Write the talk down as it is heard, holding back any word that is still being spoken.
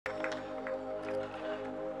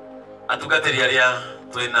We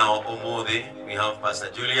have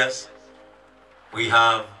Pastor Julius, we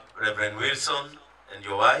have Reverend Wilson and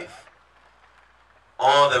your wife,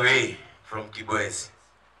 all the way from Kibwezi.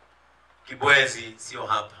 Kibwezi sio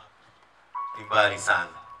hapa, ni mbali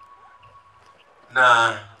sana.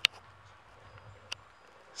 Na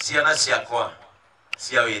siana siakwa,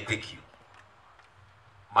 siya weteki.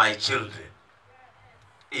 My children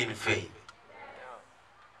in faith.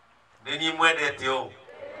 Nini mwedete yo?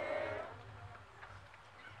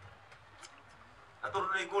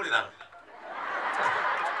 Atoro ni gulira.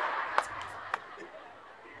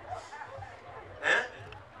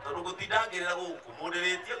 Toro gutidagirira guku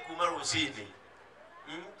moderetie kuma rucini.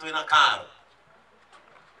 Twina karo.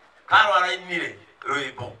 Karo arainire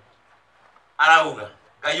rwimbo. Arauga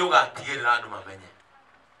gayuga tigirira andu mamenye.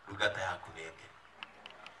 Rugata yaku nenge.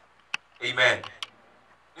 Amen.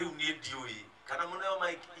 You need you. Can I know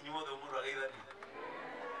my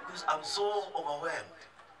because I'm so overwhelmed.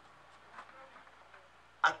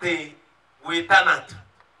 Ate we tanat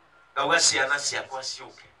gawasiana cia kwa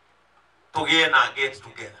ciuke. Tugie na get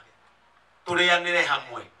together. Turianire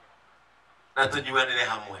hamwe. Na tunyuanire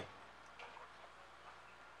hamwe.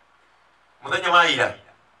 Muthenya wa ira.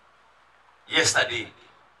 Yesterday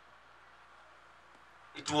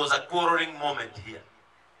it was a quarreling moment here.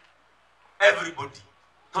 Everybody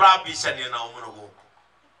turabishania na umuno goko.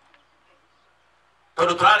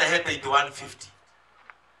 Todo turare hete ito 150.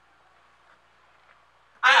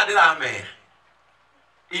 Aya dira me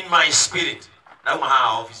in my spirit. Na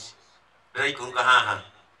umaha office. Dira ikuruka haha.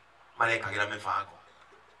 Mareka gira mefago.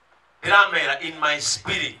 Dira me in my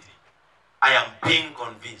spirit. I am being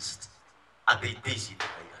convinced at the iteshi de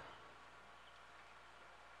kaiga.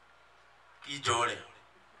 Ki jore.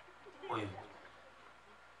 Oyo.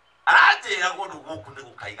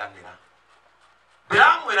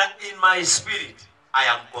 In my spirit, I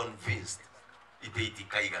am convinced.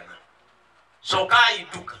 So kai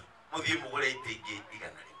duka muthi mugure itege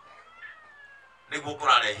igana nego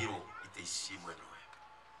kurare hiro iteshi mweno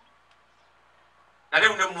na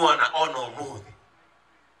leo ne mwana ono muthi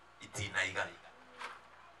itina igana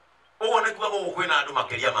uwo ne kuwa kwina andu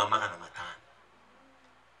makeria mama na matana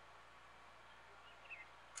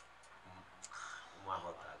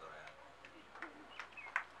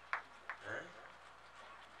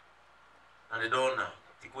na ndona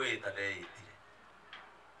tikwita deitire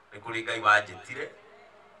nikuringa iwanjitire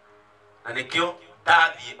na nikyo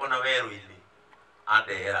ndathi ona weru-ini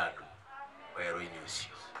andehera andu weru-ini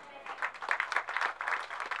ucio.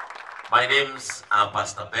 My name's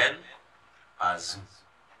Pastor Ben Azu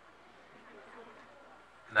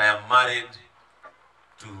and I am married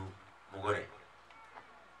to Mugore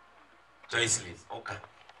Joycelyn Oka,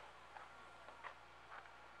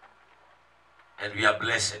 and we are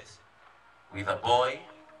blessed with a boy,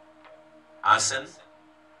 Asen,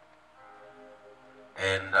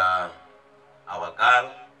 and our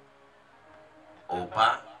girl,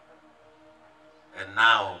 Opa, and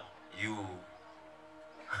now you.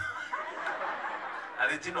 I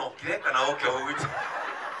didn't know,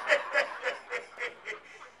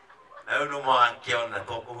 I don't know more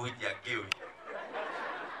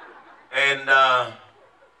and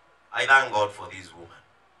I thank God for this woman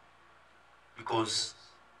because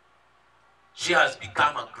she has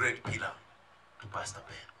become a great pillar to Pastor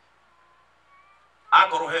Ben.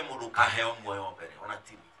 Agorohe muruka heo mweyo bere ona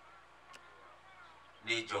timi.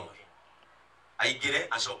 Ni joy. Aigire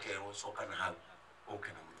ashokero soka na hau. Oke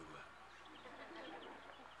na mudurua.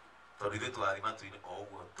 Torido tu arima tu ine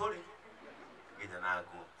ogo tori. Gina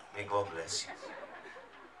nago. May God bless you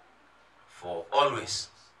for always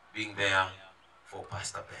being there for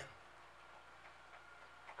Pastor Ben.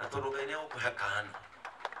 Na toroga ine oku hakana.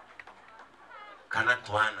 Kana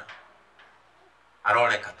tuana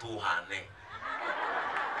arore katuhane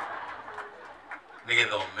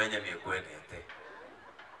nigetha umenye ni kwendete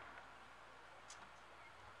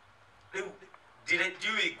riu dire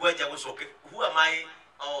diwi gwaja gucoke who am I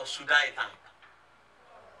or should I thank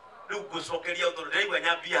riu gucokeria utondo ndai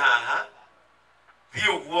gwanya bia haha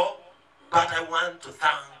thiuguo but I want to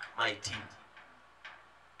thank my team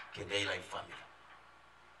Kiengei Life family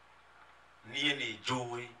ni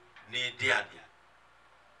joy ni diadia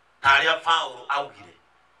taria Paulo augire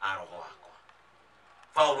aroho wako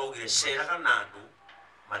Paulo augire sheraga nandu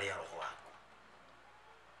mari aroho wako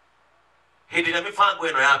hindi na mifango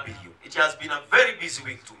eno ya bilio. It has been a very busy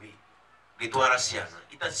week to me. Gitwara siana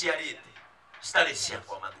itasiarite stare sia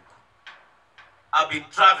kwa maduku. I've been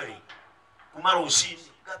traveling kumaro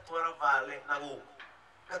ushini gatwara vale na go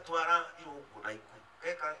gatwara irugo na iku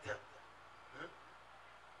kekatia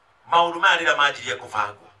maundu mari na majiri ya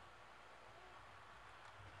kufagwa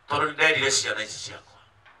Toro nderi ciana ici ciakwa.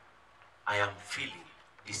 I am feeling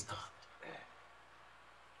disturbed.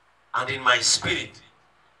 And in my spirit,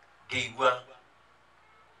 Geigwa,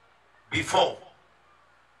 before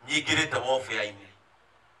nyigirite warfare ini,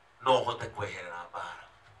 no hote kweherera bara.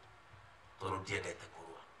 Toro ndiendete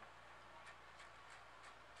kurua.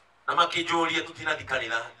 Na makijuria tutina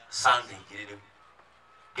thikanira Sunday ngirire.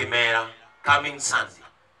 Gemera, coming Sunday,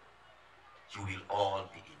 you will all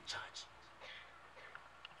be in charge.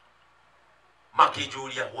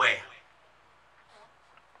 Makijuria where?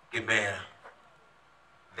 Gemera,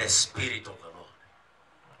 the Spirit of the Lord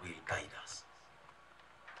will guide us.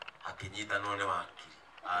 Akinyita none waki,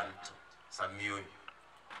 Anto, Samuel,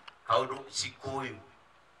 Kaudo, Sikoyu,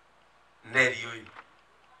 Nerioyu,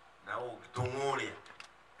 Nao, Tumuria,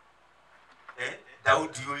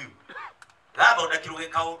 Daudiyu. Laba udakiruge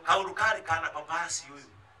Kaudu kari kana papasi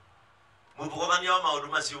yuyu. Mutugodhanio maundu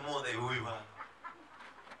macio mothe yuyu wa.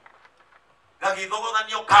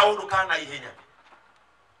 Gagithogodhanio Kaudu kana ihenya.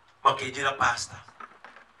 Makinjira pastor.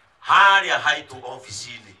 Haria haitu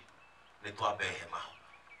ofisini ni twabehe maho.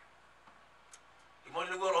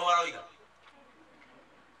 Imoni niguo roho waroiga.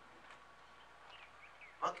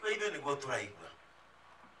 Makiwa ithuĩ niguo tũraigua.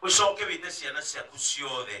 Ucoke wite ciana ciaku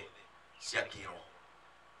ciothe cia kĩroho.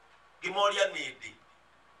 Gimoria nindi.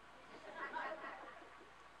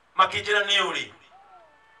 Makinjira nĩ ũrĩ.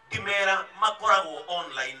 Ngimera makoragwo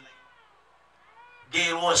online.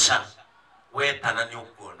 Ngĩrwoca wetana nĩ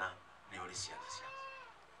ũkuona nĩ ũrĩ ciana ciaku.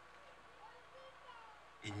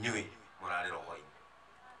 Inyuĩ mũrarĩ roho-inĩ.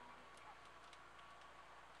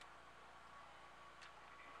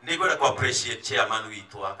 Nĩngwenda ku appreciate chairman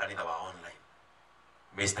witũ wa kanitha wa online,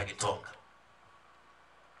 Mr. Gitonga.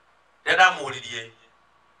 Ndamũririe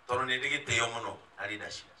tondũ nĩ ndĩgĩtĩo mũno na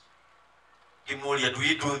leadership. Ngĩmũria, do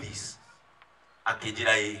we do this?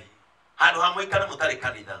 Akĩnjĩra ĩĩ. Handũ ha mũikare mũtarĩ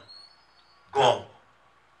kanitha, go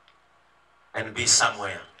and be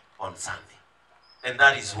somewhere on Sunday. And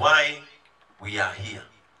that is why we are here.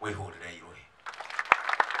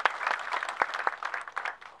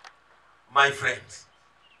 My friends,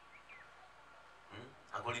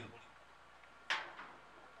 Agolin,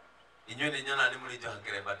 in your name,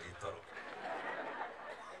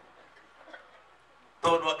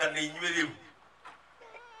 Todd, what can you do?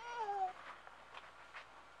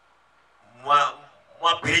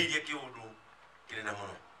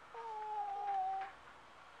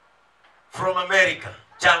 From America,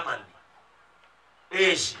 Germany,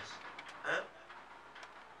 Asia,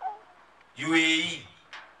 UAE,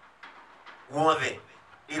 Wode,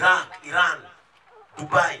 Iraq, Iran,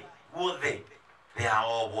 Dubai, Wode, they are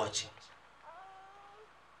all watching.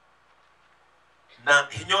 Na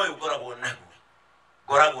hinyo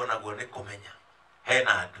gorago nago ne komenya. He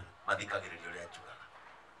na adu mathikagiririo ria njugaga.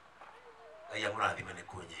 Ngai amurathime ni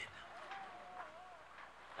kunyenda.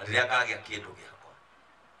 Na riria gagia kindu giakwa.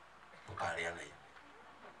 Tukaria na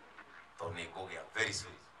Tony Gogia very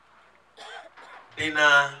soon.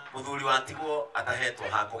 Dina muthuri wa Tigo atahetwo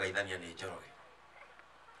ha kugeithania ni Njoroge.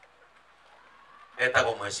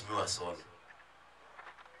 Etagwo Mheshimiwa Solo.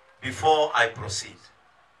 Before I proceed,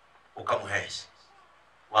 ukamuhesh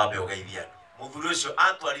wabe ugeithia. Muthuri ucio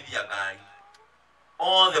atwarithia ngari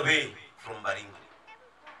all the way from Baringo.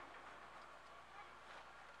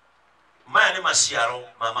 Maya ni maciaro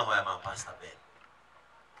ma mahoya ma Pastor Ben.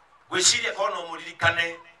 Gwiciria kono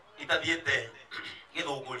muririkane itathiete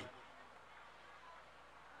githunguri.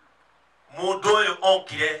 Mundu uyu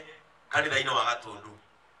okire kanitha-ini wa Gatundu.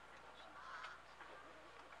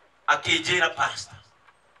 Akinjira pastor.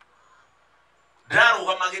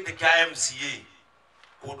 Ndarugama gite kia MCA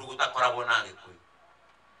kundu gutakoragwo na Gikuyu.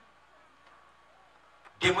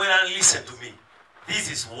 Ngimwira, listen to me. This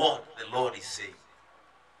is what the Lord is saying.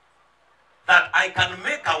 That I can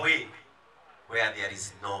make a way where there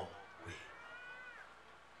is no way.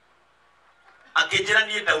 Akinjira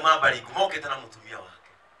ni ndauma Baringo mokete na mutumia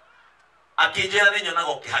wake. Akinjira ni nyonaga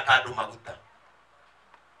ukihaka andu maguta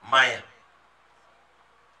maya.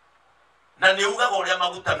 Na ni ugaga uria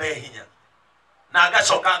maguta me hinya. Na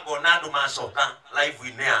agacoka ngona andu macoka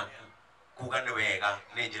live-ini yaku kuga ni wega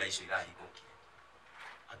ni njira icio irahingukia.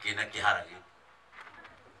 Akina kiharage.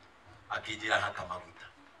 Akinjira haka maguta.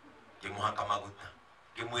 Ngimuhaka maguta.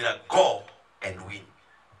 Ngimwira go and win.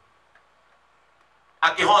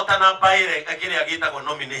 Akihota na baire akiri agitagwo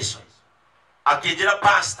nomination. Akinjira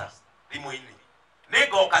pastor thimu-ini.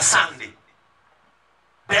 Nigoka Sunday.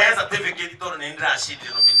 There's a certificate to ni ndra sheet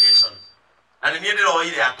nomination. Na ni ndiro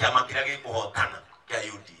ile akiama kiria gikuhotana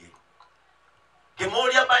kia UDA.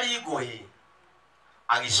 Kimuria Baringo hi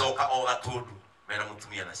agicoka o Gatundu mena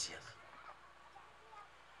mutumia na ciana.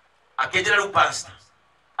 Akinjira ru pastor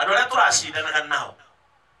Andu aria turacindanaga nao,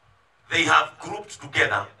 they have grouped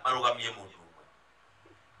together marugamie mundu umwe.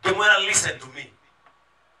 Kimwera, listen to me.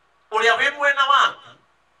 Uria wi mwena waku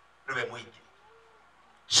niwe mwingi.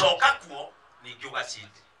 Coka kuo ningi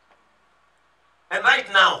ugacindi. And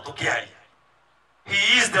right now, tukiaria,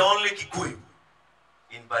 he is the only Kikuyu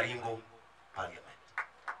in Baringo Parliament.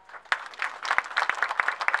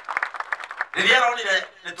 Riria ronire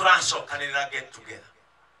ni turacokanirira get together,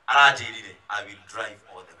 aranjirire I will drive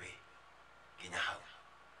all the way nginya hau.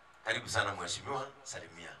 Karibu sana mheshimiwa,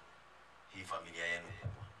 salimia hii familia yenu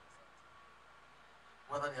kubwa.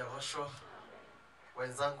 Mwadhani ya gosho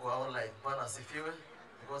wenzangu wa online, Bwana asifiwe,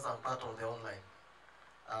 because I'm part of the online.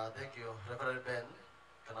 Thank you Reverend Ben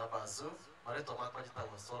Kanabazu, marito makwa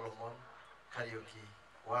jitagwo Solomon Kariuki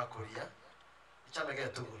wa Kuria ichamege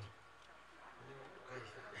tuguru.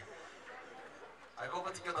 Ago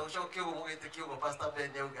patikio ta gusho kiugo mugite kiugo Pastor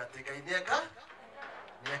Ben yauga tika ineka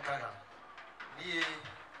niekaga ni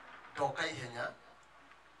ndoka ihenya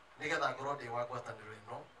nigetha ngoro ndi wa gwataniro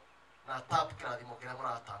ino na tap kirathimo kiria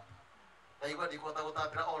mura tap na igwa ndikota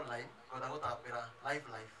gutapira online ngona gutapira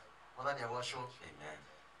live mwathani agwacwo. Amen.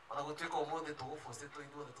 Ona gutuika umuthi tugufosi tu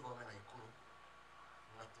ithuothe tuthome na ikuru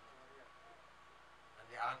na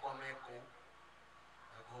ni akwa meko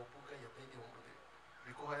na kuhupuka yateithie umuthi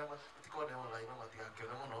bikuhoya matikone online no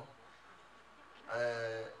matigakione muno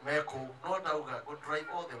meko no ndauga go drive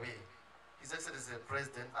all the way. His Excellency the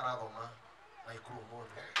President arathoma na ikuru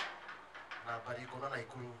umuthi na Baringo na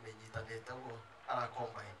ikuru ni nyitanite uguo ara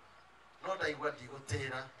combine no ndaigua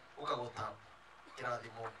ndigutira ukagutap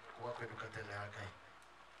kirathimo kuwa kweduka tele ya Ngai.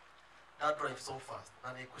 That drive so fast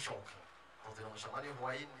na ni kushoka tuthina mucemani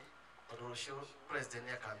hwaini tondu rucio president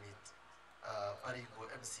ni akamit Baringo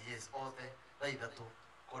MCAs othe na ithatu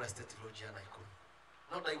kora state lodge ya Naikuru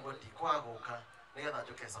no ndaigua ndikwaguka nigetha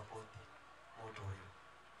njuke support mundu uyu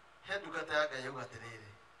he ndungata ya Ngai yauga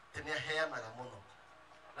atiriri tene aheanaga muno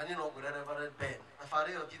na ni no ngwire Reverend Ben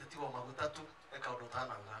thabari iyo thite tigo maguta tu eka undu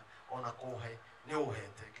tanauga ona kuhe ni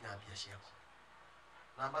uhete kinya mbia ciaku.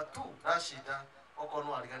 Number 2 ndashida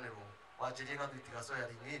okono ariganirwo wanjirie gathuiti gacoya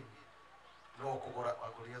ring'ini no kugura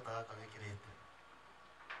wakuria taka wikirite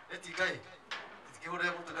etikai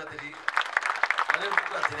tikigure mutugatiri ale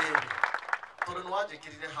mutugatiri tondu no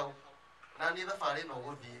wanjikirire hau na ni thabari no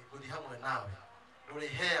guthi hamwe nawe nduri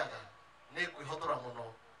heaga ni kwihotora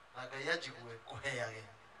muno na Ngai anjigue kuheage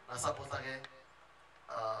na supportage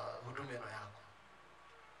huduma ino yaku.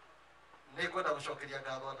 Ni kwenda gucokeria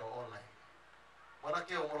ngatho andu online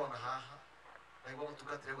mwanake umurona haha na igwa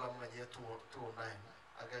mutugatire gwa mwenye 209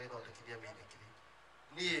 agagithondekithia minikiri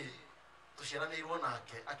ni tuciaranirwo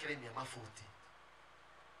nake akirimia mafuti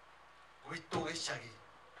gwitu gicagi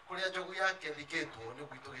kuria njogu yake thiketwo ni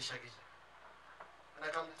gwitu gicagi. And I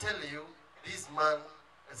can tell you this man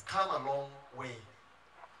has come a long way.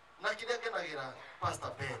 Na kiria kenagira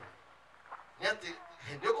Pastor Ben ni ati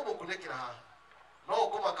hindi ukumukunekira haha no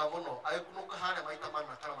ukumaka muno ayikunuka hane maita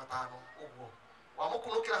mana kana matano uguo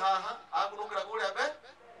wamukunukira haha akunukira kuria be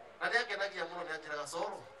na ni akenagia muno ni anjiraga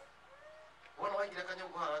coro wona waingira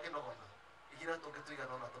kanyongo haha kinogona igira tungituiga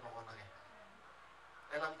nona tunogonage.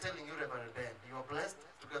 And I'm telling you Reverend Ben, you are blessed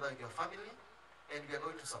together with your family and we are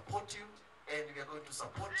going to support you and we are going to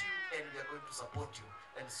support you and we are going to support you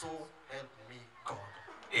and so help me God.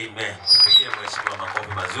 Amen. Tupigie mheshimiwa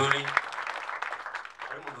makofi mazuri.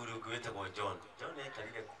 Ari mudhuri ukiwete kwa John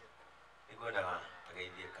yekalile igwenda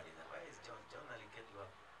agaidie kanisa. Where is John? John aliketi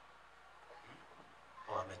wapi?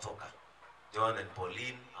 Ametoka. John and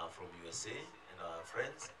Pauline are from USA and our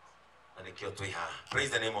friends and Kiotwiha.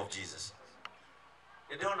 Praise the name of Jesus.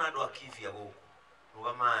 Ndio andu akifia guku.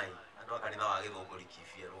 Rugamai andu akanitha wa githunguri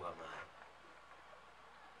kifia rugamai.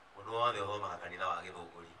 Mundu wothe uthoma kanitha wa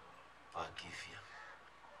githunguri wa kifia.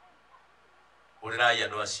 Urirai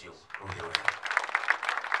andu acio ruhiwe.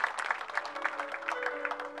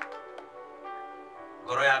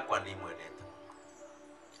 Ngoro yakwa ni mwendete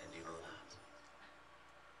and you know that.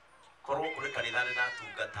 Korwo kuri kanitha ni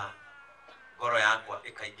natungata ngoro yakwa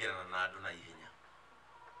ikaingirana na andu na ihenya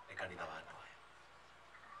ni kanitha wa andu aya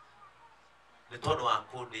ni tondu wa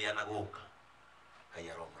kundia na guka Ngai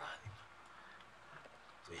aromrathima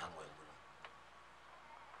twi hamwe muno.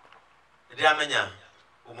 Ndiramenya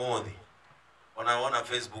umuthi ona wona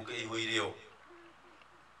Facebook ihuirio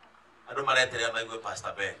andu mareterea maigue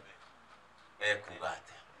Pastor Ben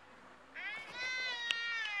kugate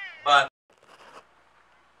but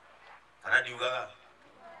kana ndiugaga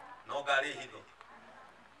no ngari hitho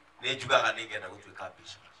ni njugaga ningenda gutuika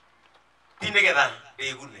bishop ti nigetha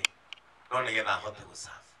ndigune no nigetha hote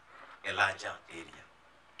guserve a larger area.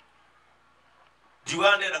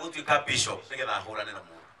 Njugaga ndenda gutuika bishop nigetha hurane na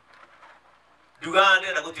mundu nduga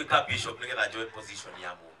ndenda gutuika bishop nigetha njoe position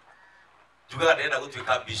ya mundu nduga ndenda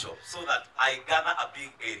gutuika bishop so that I gather a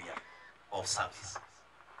big area of service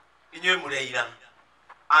inywe mureira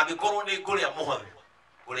angikorwo ni nguria muhothe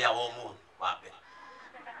nguria wo mundu wa mbere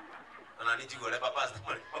ona ni jigole papa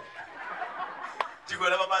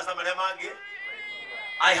maria mangi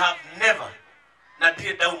I have never na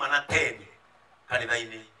ndire dauma na 10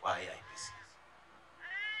 kanitha-ini wa AIPC.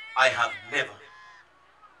 I have never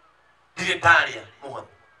ndire ndaria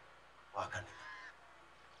muhothe wa kanitha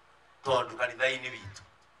tondu kanitha-ini witu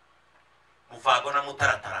mubango na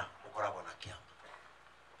mutaratara ukoragwo na kiama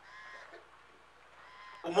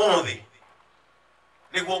umuthi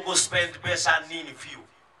niguo go spend pesa nini few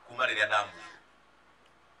kuma riria ndamu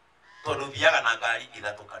tondu thiaga na ngari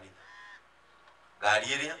ithatu kanitha ngari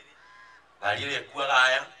iria ikuaga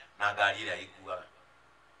aya na ngari iria ikuaga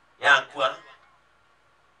yakua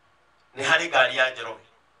ni hari ngari ya Njoroge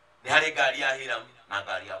ni hari ngari ya Hiram na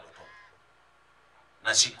ngari ya Boto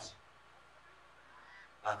na siku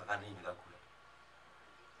gaka nini gakua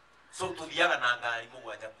so tuthiaga na ngari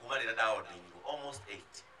mugwanja kuma riria ndaordainirwo almost 8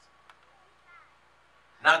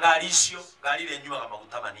 na ngari icio ngari iria nyuaga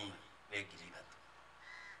maguta manini ni ngiri ithatu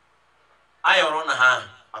aya urona ha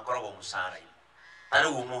akoragwo mucara-ini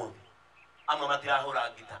tariu umuthi amwe matirahura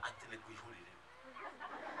ngita ati ni kuihurire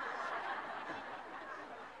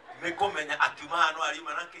ni kumenya akiuma hano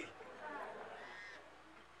arima nake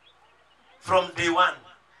from day one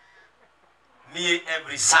ni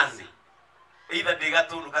every Sunday either day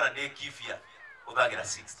gatunu kana day kifia uthagira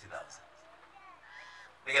 60,000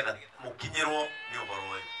 nigetha mukinyirwo ni uhoro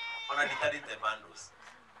uyu ona nditarite bundles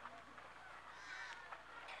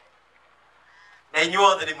na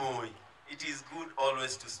inyuothe ni mui it is good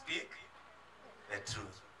always to speak the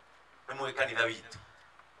truth ni mui kanitha witu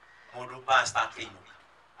mundu pastor akiinuka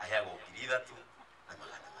aheagwo 3,000 na 500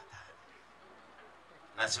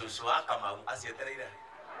 na cucu wa Kamau acietereire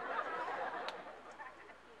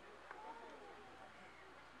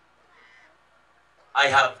I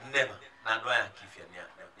have never na ndo ya kifia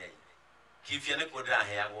kifia ni kuo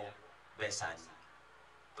ndiraheagwo mbeca nyingi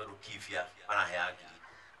tondu kifia maraheaga ngiri.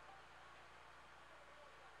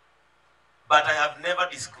 But I have never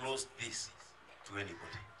disclosed this to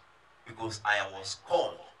anybody because I was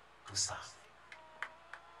called to serve.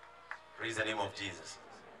 Praise the name of Jesus.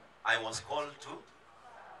 I was called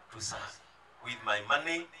to serve with my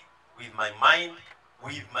money, with my mind,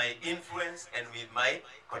 with my influence, and with my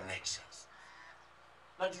connections.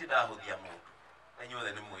 Not did I hold your mood. I knew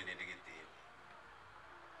the name in the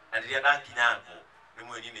and the other Kinako, the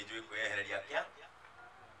money in the Jewish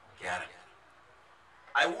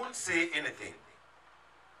I won't say anything.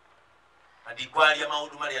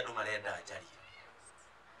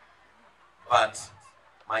 But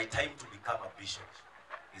my time to become a bishop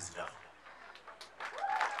is now.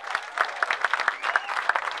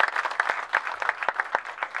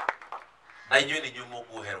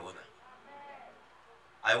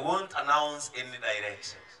 I won't announce any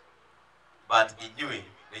directions, but in you,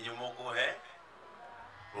 then you will go ahead.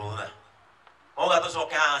 Brother, all that is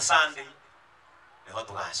okay on Sunday.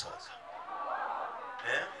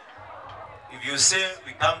 If you say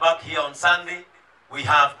we come back here on Sunday, we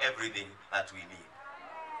have everything that we need.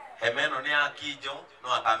 Amen. Oni akijo no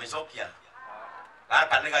akamisokia.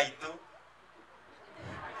 Gaka nega itu.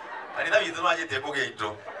 Kanitha witu maje tebuge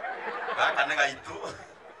itu. Gaka nega itu.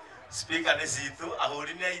 Speaker ni situ,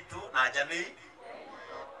 ahuri ni itu, na aja ni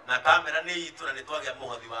na kamera ni itu na nitwagia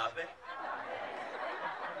muhothi wape.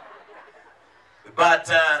 But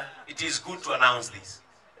it is good to announce this,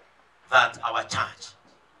 that our church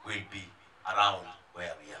will be around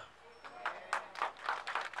where we are.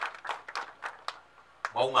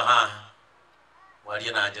 Mauma haha,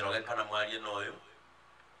 mwarie na Njoroge kana mwarie na uyu,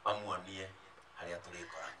 mamuonie haria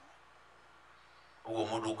turikora. Uguo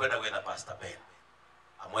mundu ukwenda gwetha Pastor Ben,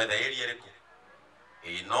 amwetha area riku.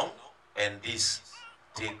 And this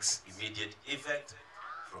takes immediate effect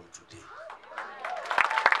from today.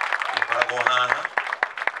 Haha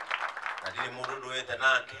na ndiri mundu nduwete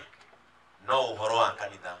nake no uhoro wa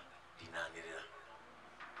kanitha dinanirira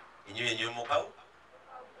inyuĩ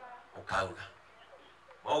mukauga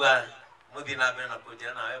mauga muthi na mbere na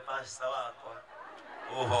kunjira nawe pastor wakwa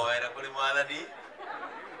uhoere kuri mwathani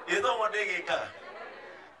itho ndigikaga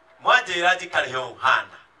mwanjira njikare ho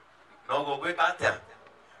hana no ngwika atia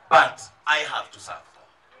but I have to serve God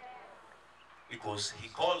because he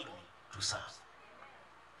called me to serve.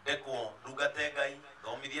 Deko lugate ngai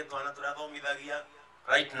thomithie twana turia thomithagia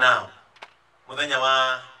right now muthenya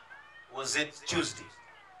wa was it Tuesday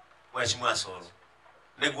mweshimwa solo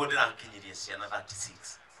niguo ndirakinyirie ciana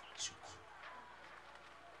 36 cukuru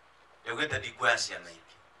yogete dikuya ciana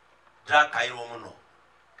iki ndakairwo muno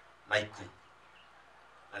na iku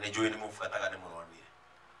na nĩ njũĩ nĩ mũbataga nĩ mũronire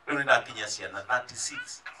rĩu nĩ ndakinyia ciana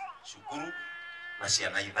 36 cukuru na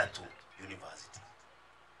ciana 3 university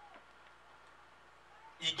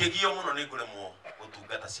ingĩgio mũno nĩ ngũremwo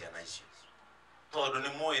gũtungata ciana icio tondũ nĩ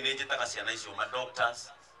mũĩ nĩ njĩtaga ciana icio ma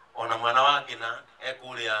doctors ona mwana wa ngina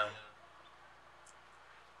ekũrĩa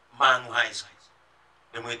Mangu High School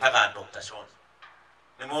ndĩmwĩtaga Dr. Sean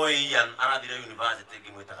nĩ mũĩ Ian arathire university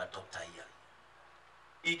ngĩmwĩtaga Dr. Ian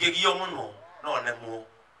ingĩgio mũno no nemwo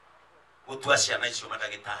gũtua ciana icio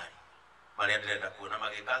madagĩtarĩ marĩa ndĩrenda kuona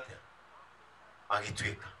magĩka atĩa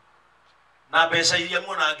magĩtuĩka na mbeca iria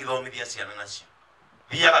muona ngĩthomithia ciana nacio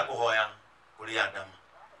thiaga kũhoya kũrĩ Adama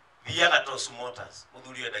thiaga Tos Motors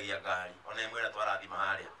mũthuri endagia ngari ona mwĩra twarathima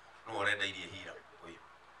harĩa no ũrendairie hira ũyũ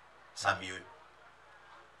Sami ũyũ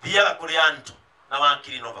thiaga kũrĩ Anto na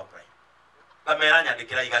wakiri Nova Prime ngamera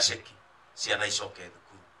nyandĩkĩra igaceki ciana icoke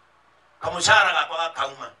thukuru kamũcara gakwa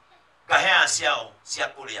gakauma ngahea ciao cia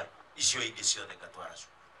kũrĩa icio ingĩ ciothe ngatwara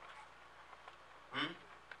cukuru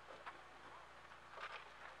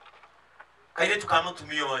kairĩtu ka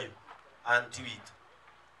mũtumia ũyũ anti witũ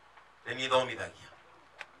nĩ niĩ thomithagia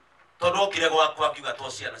tondũ okire gwakwa akiuga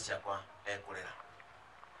to ciana ciakwa ekũrera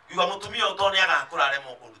kiuga mũtumia ũyũ to nĩ agakũra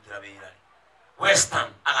aremwo kũrutĩra wĩra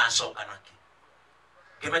Western agacoka nake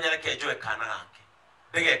ngĩmenya reke njoe kana gake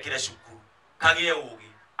ndĩgekĩre cukuru kagĩe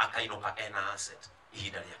ũgĩ akainũka ena asset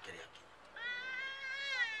ihinda rĩake rĩakinya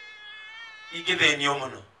ingĩthĩnio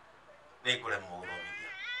mũno nĩ ngũremwo gũthomithia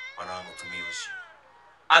ona wa mũtumia ũcio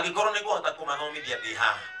angĩkorwo nĩ ngũhota kũmathomithia ndĩ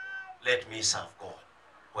haha let me serve God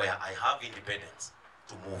where I have independence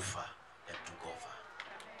to move far and to go far.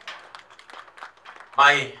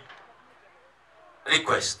 My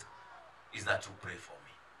request is that you pray for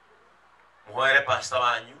me. Muhoere pastor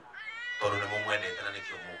wanyu tondũ nĩ mũmwendete na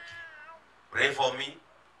nĩkĩo mũki. Pray for me.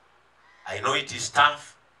 I know it is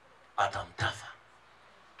tough, but I'm tougher.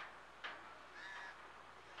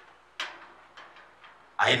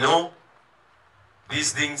 I know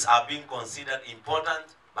these things are being considered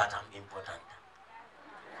important, but I'm important.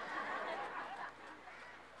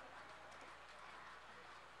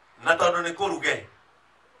 Na tondũ nĩ kũruge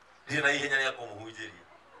ndirĩ na ihenya rĩa kũmũhunjĩria.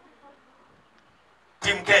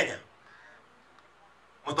 Team Kenya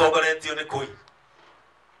mũtongoretio nĩ Kũi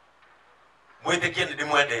mwĩtĩkie nĩ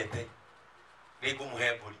ndĩmwendete nĩ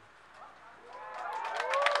ngũmũhe mbũri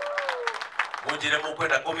mũnjĩre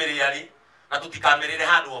mũkwenda kũmĩrĩa rĩ na tũtikamĩrĩre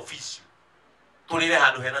handũ official tũrĩre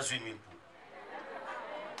handũ hena swimming pool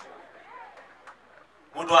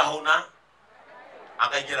mũndũ ahũna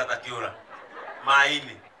akaingĩra ta kĩũra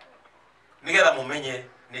maĩ-inĩ nĩgetha mũmenye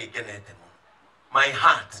nĩ ngenete mũno. My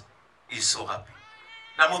heart is so happy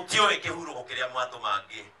na mũtiũĩ kĩhurũko kĩrĩa mwatũma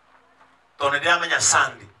ngĩe tondũ ndĩramenya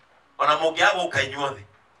Sunday ona mũngĩaga gũka inyuothe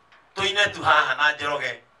tũine tu haha na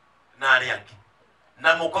Njoroge na arĩa angĩ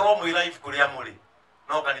na mũkorwo mwĩ live kũrĩa mũrĩ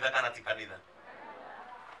no kanitha kana ti kanitha.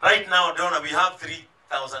 Right now we have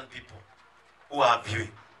 3,000 people who are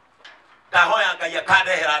viewing. Ndahoya Ngai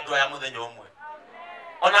akandehera andũ aya mũthenya ũmwe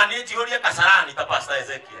ona niĩ njihũrie Kasarani ta Pastor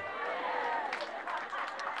Ezekiel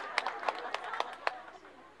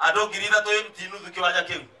andũ ngiri ithatũ ĩruti nuthu kĩwanja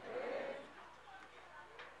kĩu.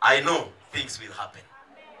 I know things will happen,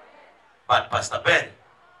 but Pastor Ben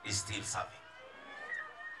is still serving.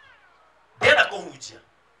 Ndĩrenda kũhunjia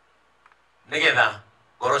nĩgetha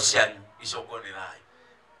ngoro cianyu icokwo nĩ thayũ.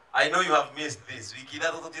 I know you have missed this. Wiki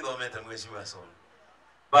ithatũ tũtithomete Mheshimiwa Sol,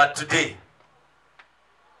 but today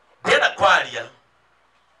ndĩrenda kwaria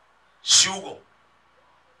ciugo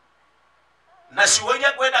na ciugo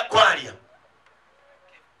iria ngwenda kwaria.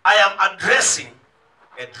 I am addressing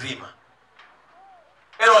a dreamer.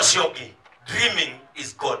 Eroshogi, dreaming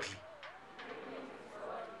is godly.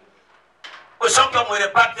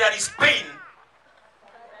 But there is pain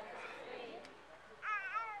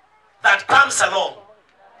that comes along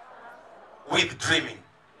with dreaming.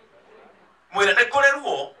 Mwire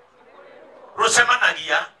nekuleruo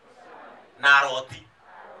rosemanagia na aroti.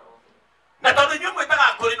 Na tondu nyu mwitaga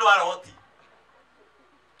akuri no aroti.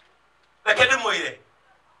 Rekene mwire.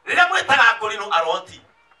 Rĩrĩa mwitaga akuri no aroti,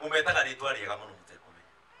 mumetaga ritwa riega muno mutekomenya.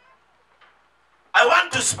 I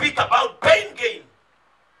want to speak about pain gain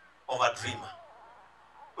of a dreamer.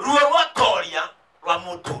 Ruo rwa toria rwa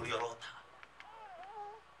mũndũ ũrĩa ũrotaga.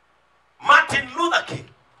 Martin Luther King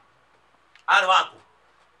arĩ wako.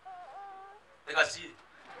 Tegasi.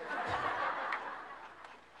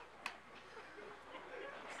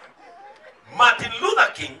 Martin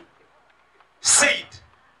Luther King said,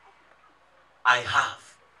 I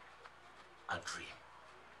have a dream.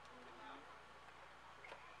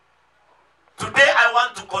 Today I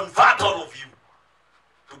want to convert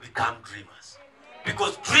become dreamers.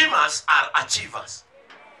 Because dreamers are achievers.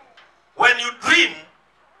 When you dream,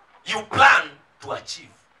 you plan to achieve.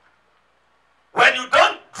 When you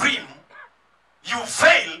don't dream, you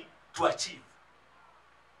fail to achieve.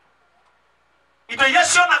 Indo ya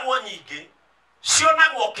cionagwo nyingi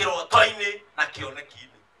cionagwo kiroto-ini na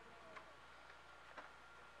kioneki-ini.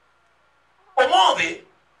 Umuthi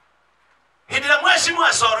hindi na mwecimu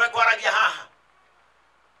acorwe kwaragia haha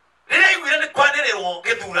riria iguire ni kwanirirwo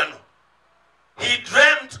githurano, he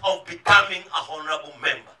dreamt of becoming a honorable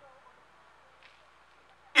member.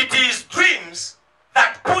 It is dreams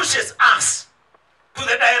that pushes us to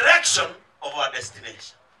the direction of our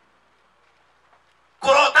destination.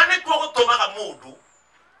 Kurota ni kuo gutumaga mundu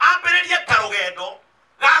ambiririe karugendo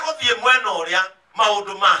ga guthie mwena uria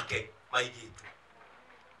maundu make maigitwo.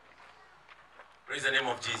 Praise the name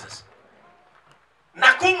of Jesus.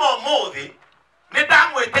 Na kuma umuthi ni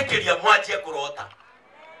ndamwitikiria mwanjie kurota.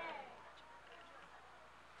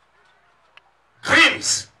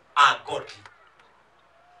 Dreams are godly.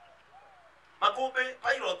 Makumbe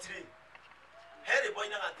pilotri heri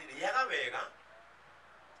boina gatiri yaga wega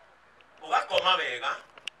ugakoma wega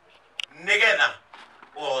nigetha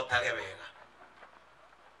uotage wega.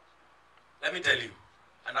 Let me tell you,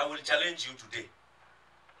 and I will challenge you today.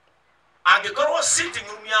 Angikorwo sitting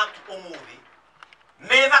room yaku umuthi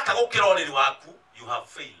ni thaka gukira uriri waku, you have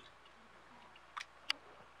failed.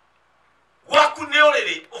 Waku ni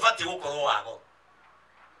uriri ubati gukorwo wago,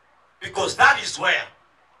 because that is where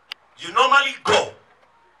you normally go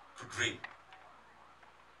to dream.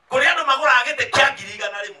 Kuriano magora agete kia ngiri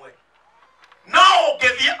na rimwe no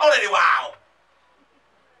ungithie uriri wao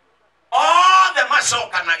othe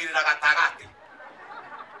macokanagirira gatagati.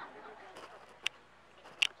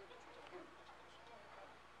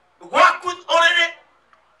 Gwaku uriri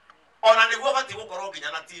ona niguo bati gukorwo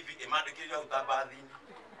nginya na TV imandikirio utabathini,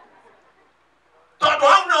 tondu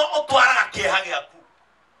hau no utwaraga kieha giaku,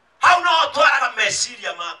 hau no utwaraga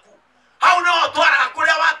meciria maku, hau no utwaraga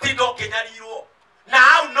kuria watinda ukinyarirwo, na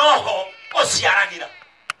hau noho uciaragira.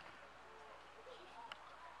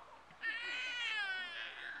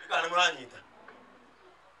 Ikana muranyita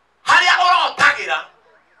haria urotagira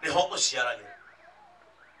niho uciaragira.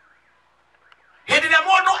 Hindi ya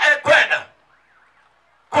mundu ekwenda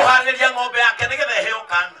kuhariria ng'ombe yake nigetha eheo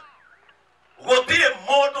kana, gutire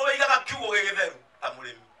mundu wigaga kiugo gigitheru ta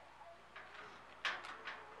murimi.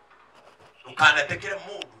 Ndukanetikire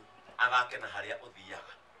mundu agake na haria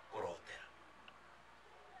uthiaga kurotera.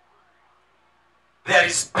 There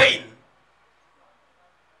is pain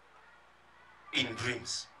in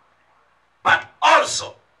dreams, but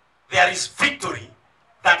also there is victory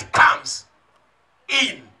that comes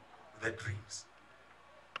in the dreams.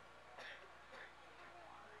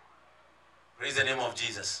 Praise the name of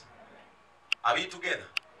Jesus. Are we together?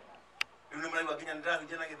 You know my working and driving.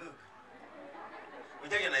 We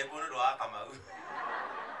take an iPhone to our camera.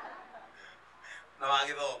 No, I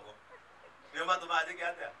give over. You want to magic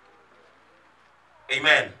at there?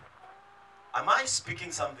 Amen. Am I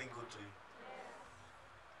speaking something good to you?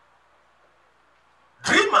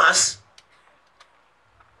 Dreamers.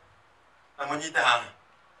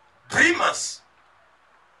 Dreamers.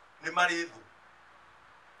 Ni marido.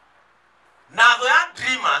 Na do ya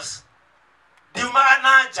dreamers. Di umaga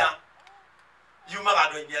naja.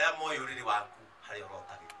 Yumaga do india ya moyo uriri waku hari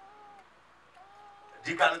orotagi.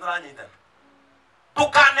 Dikana turanyita.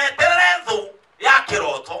 Tukaneterere thu ya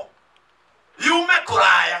kiroto. Yume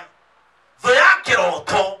kuraya. Thu ya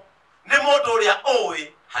kiroto ni mundu uria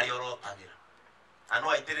owi hari orotagira. Ano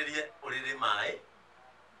aitiririe uriri mai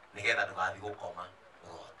nigetha ndugathi gukoma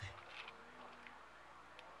urote.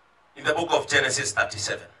 In the book of Genesis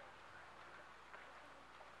 37.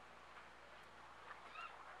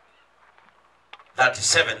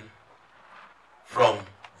 From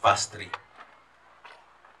verse 3.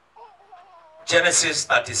 Genesis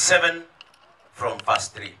 37 from verse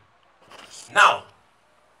 3. Now,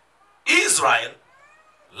 Israel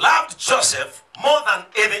loved Joseph more than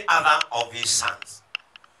any other of his sons,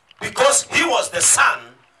 because he was the son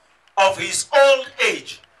of his old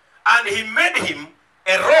age, and he made him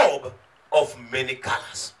a robe of many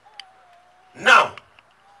colors. Now,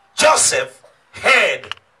 Joseph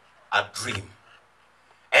had a dream.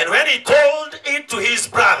 And when he told it to his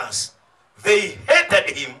brothers, they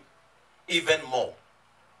hated him even more.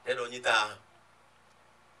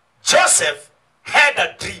 Joseph had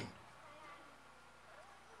a dream.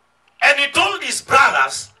 And he told his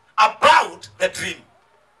brothers about the dream.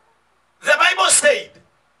 The Bible said,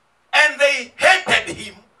 and they hated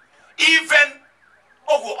him even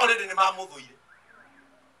over.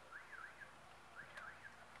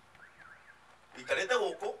 Ikaleta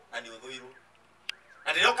huko ni uthuiru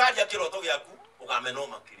na ndio kaja kiroto gyaku ugameno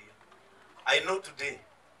makiria. I know today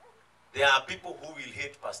there are people who will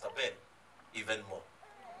hate Pastor Ben even more.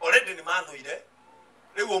 Already ni mathuire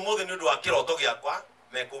riu umuthi ni undu wa kiroto gyakwa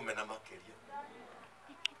mekumena makiria.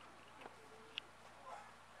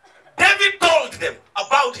 David told them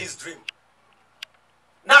about his dream.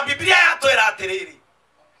 Na Biblia yatwira atiriri,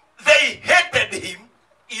 they hated him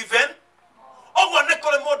even ogwo ne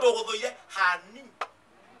kole mundu guthuire hani.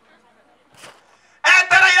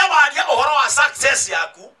 Etera ya waria uhoro wa success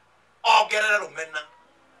yaku ongerera rumena.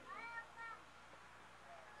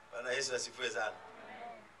 Bwana Yesu asifiwe sana.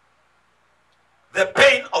 The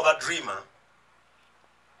pain of a dreamer,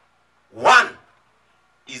 one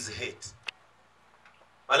is hate.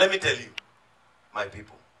 But let me tell you, my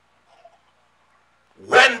people,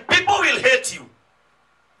 when people will hate you,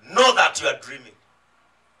 know that you are dreaming.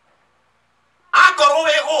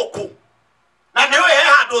 Agorowe goku na niwe he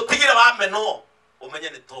handu tigire wa meno umenye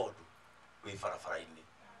ni tondu wi farafara-ini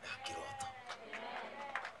na kiroto.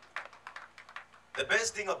 The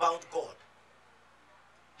best thing about God,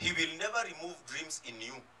 he will never remove dreams in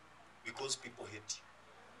you because people hate you.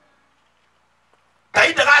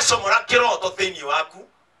 Kaida gacomora kiroto thiini waku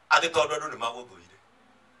ati tondu andu ni maguthuire.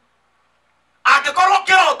 Angikorwo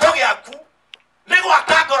kiroto gyaku ni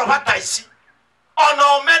gwaka ngoroba ta ici ona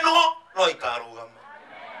omenwo no ikarugama.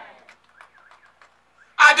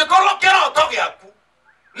 Angikorwo kiroto gyaku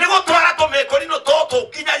ni gutwara tumikorino toto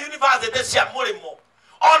kinya university cia murimo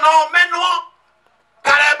ona omenwo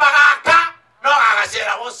karemba gaka no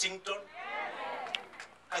gagacera Washington.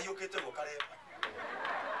 Kayukite go karemba.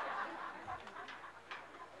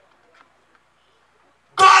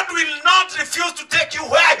 God will not refuse to take you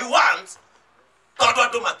where he wants.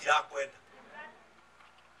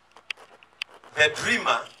 The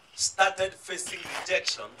dreamer started facing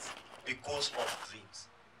rejections because of dreams.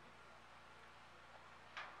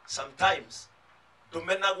 Sometimes,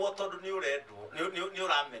 dumenagwo tondu ni urendwo ni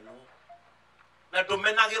urameno na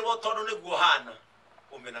dumenagirwo tondu ni guohana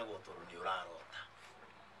umenagwo tondu ni urarota.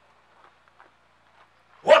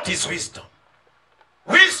 What is wisdom?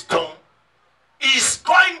 Wisdom is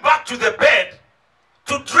going back to the bed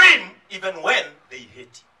to dream even when they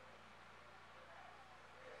hate you.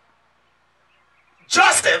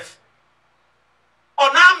 Joseph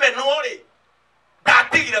onamenori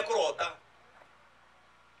datigire kurota.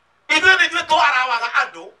 Itwe nitwe twarawaga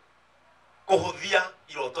andu kuhuthia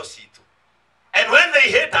iroto citu. And when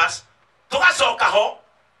they hate us, tugacoka ho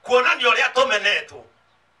kuonania uria tumenetwo.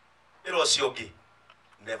 Irocio ungi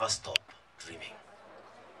never stop dreaming.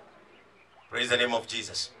 Praise the name of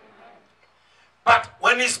Jesus. But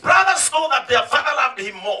when his brothers saw that their father loved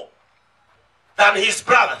him more than his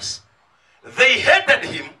brothers, they hated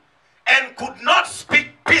him and could not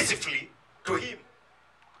speak peacefully to him.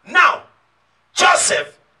 Now,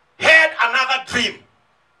 Joseph had another dream.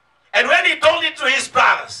 And when he told it to his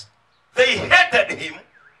brothers, they hated him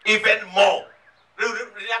even more.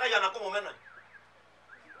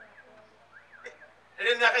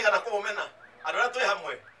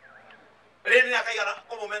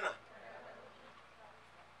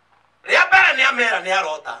 Riabara ni amera ni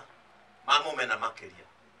arota mamumena makiria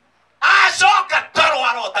acoka toro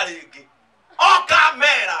arota ringi oka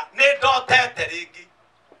mera ni ndotete ringi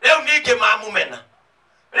riu ningi mamumena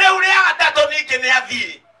riu ria gatatu ningi ni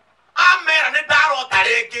athii amera ni ndarota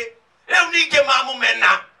ringi riu ningi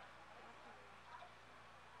mamumena.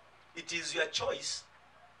 It is your choice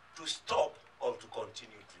to stop or to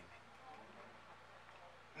continue dreaming.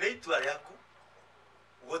 Ni itua riaku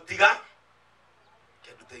gutiga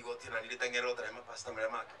kendu te igoti na nile tengero tare ma pastor mera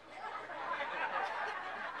make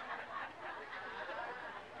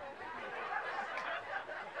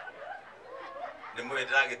ni mwe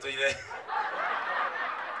drage toire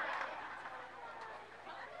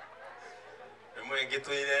ni mwe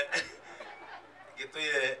ngetoire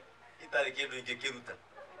itari kindu ingekiruta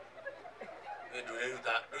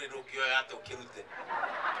ndo kio yate ukirute.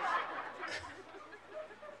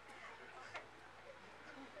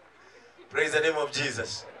 Praise the name of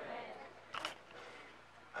Jesus.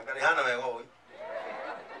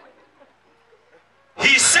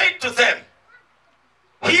 He said to them,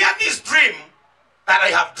 hear this dream that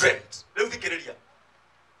I have dreamt.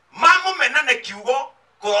 Mamu menane kiugo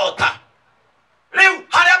kurota. Leu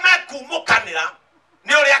haria mekumukanira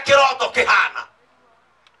ni uria kiroto kihana.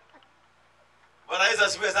 Bwana Yesu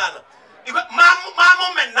asifiwe sana.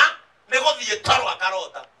 Mamu mena ni guthie toro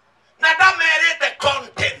akarota. Na ndamerete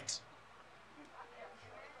content.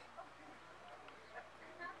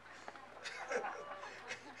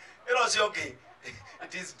 Okay.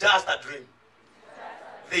 It is just a dream.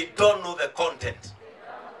 They don't know the content.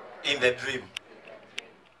 in the dream.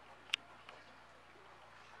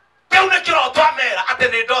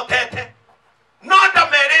 Not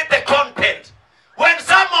the content. When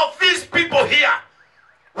some of these people here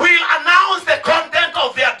will announce the content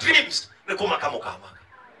of their dreams,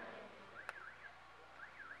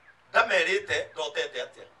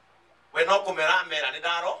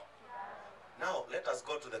 now let us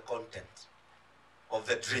go to the content of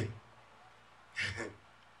the dream.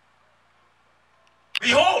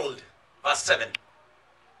 Behold, verse 7.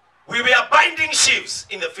 We were binding sheaves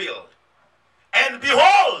in the field, and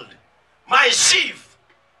behold, my sheaf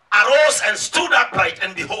arose and stood upright,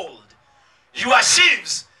 and behold, your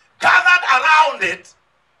sheaves gathered around it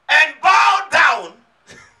and bowed down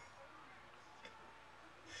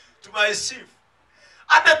to my sheaf.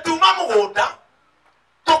 At the Tumamuda,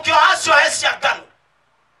 Tokyo Asio Esiagano.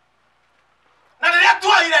 Nadia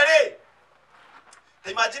Ire.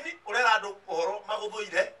 Imagine Urado Oro,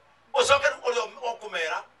 Magoide, Osokan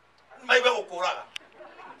Okumera, Maybe Okuraga.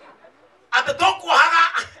 At the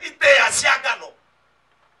Tokuhara, Ite Asiagano.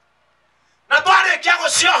 Natore Kiago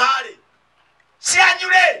Siohari.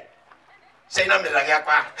 Sianure. Say na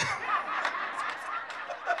Milagapa.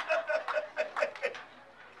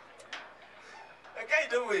 Okay,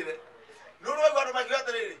 do with it. No, I got my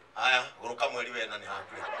gathering. I will come where you are and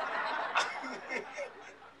happy.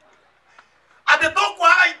 At the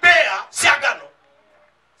Tokuhara Ipea, Siagano.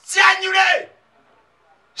 Sianure.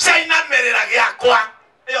 Say na Milagapa.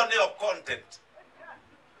 Your content.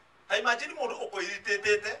 I imagine more oko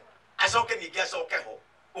irritated. As okay, you guess okay,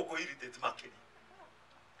 oko irritated makini.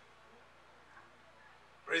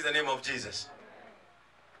 Praise the name of Jesus.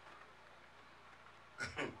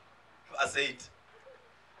 Verse 8.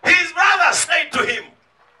 His brother said to him,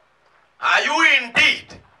 are you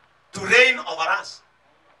indeed to reign over us?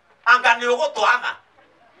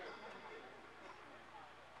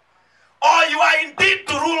 Or you are indeed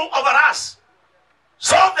to rule over us?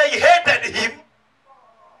 So they hated him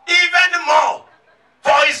even more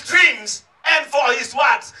for his dreams and for his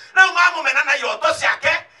words. Now, Mamma Menana Yoto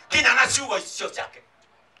Siake, Kinana Suo Siake.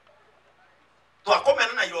 To a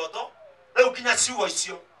comena Yoto, Lukina Suo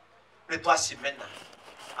Sio, the Twasimena,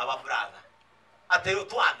 our brother. At the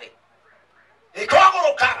Otuane. A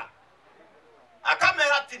Kogo Kara. A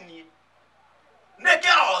Cameratini.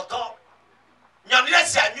 Nekera Otto.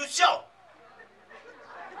 Nyanesia, you show.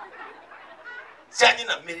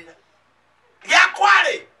 Sanina Mirina.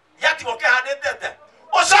 Yaquari, Yatimoke had it.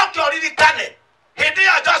 Osaki already can it. He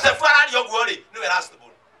did Joseph Farad your worry. Never asked the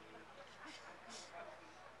bull.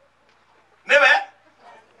 Never.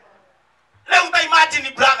 Let me imagine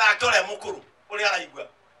the brother actor Mukuru. Uriala Igua.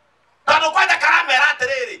 But no quite a caramera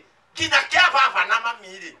today. Gina Kava Nama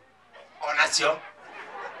Miri. Or Nation.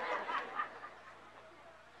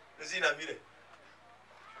 Zina Mire.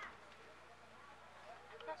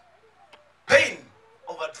 Pain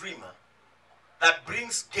of a dreamer that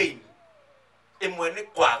brings gain in when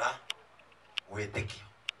Kwaga will take you.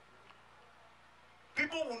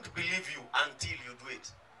 People won't believe you until you do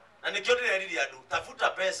it. And the children already do. Tafuta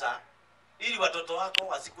pesa ili watoto wako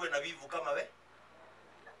wasikuwe na wivu kama we.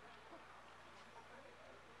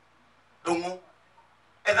 Dungu.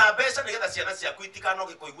 Ena pesa ni kata siana siya kuitika no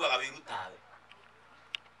kikoigua kawiru tawe.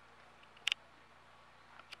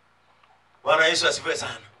 Bwana Yesu asifiwe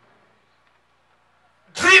sana.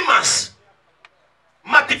 Dreamers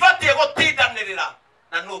matifati ego tidanirira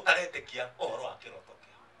na no taretekia ohoro wa kiroto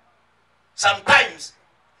kia. Sometimes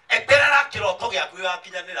eterera kiroto gya kuya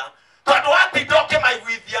kinyanira tondu watidoke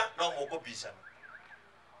maiguithia no mugubicana.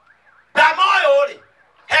 Damoyo ri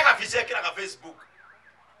hega bisekira ka Facebook.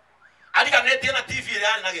 Alika netie na TV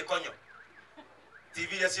ile na gikonyo.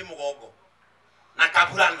 TV ile si mugongo na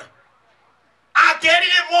kabulana.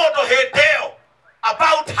 Agerire modo hedeo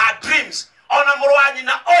about her dreams. Ona murwanyi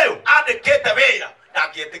na oyo adekete wira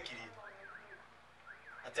yagetekiri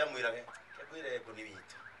atia mwirage kwire boni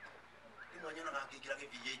wita ino nyona ngakigira ke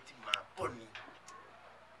V8 maponi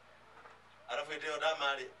arafu ide oda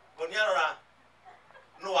mari boni arora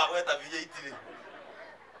no wagweta V8 ri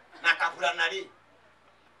na kabura nari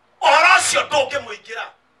orosio doke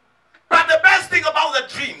muigira. But the best thing about the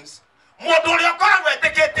dreams modori akora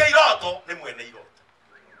wetekete iroto ni mwene iroto.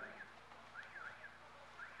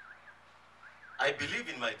 I believe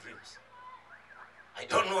in my dreams. I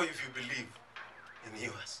don't know if you believe in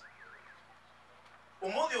yours.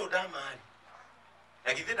 Umodi odamari.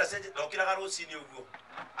 Yakithida seje dokiraga rusini uguo.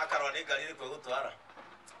 Akarwa ni ngari ri kwe gutwara.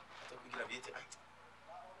 Tukugira biete.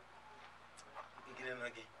 Tukigire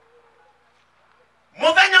nage.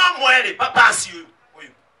 Muthenya mweri papasi uyu.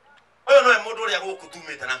 Uyu no mundu uri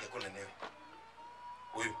agukutumite nake kunenewe.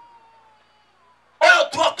 Uyu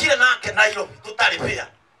tuokire nake Nairobi tutari pia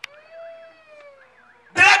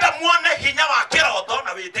ndenda muone hinya wa kiroto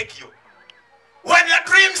na witikio. When your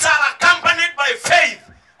dreams are accompanied by faith,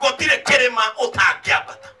 gotire kirima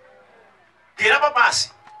utangiambata. Kira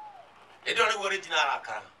babasi ndio ni original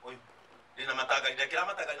akara oyu ndina matagarira kira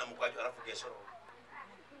matagari na mukwaju arafu geshoro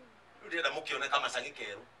ndina mukione kama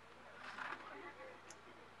sangikeru.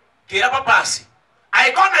 Kira babasi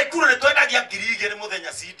aigona ikuru ni twendagia ngirige ni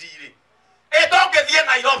muthenya CD ri ndongethie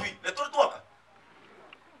Nairobi ni tutuoka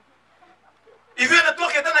ithuĩ nĩ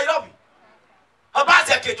tuokĩte Nairobi.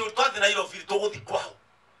 Babasi akĩnjũri twathi Nairobi tũgũthi kwao.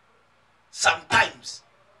 Sometimes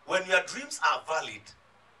when your dreams are valid,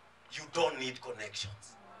 you don't need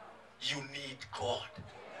connections, you need God.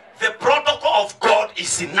 The protocol of God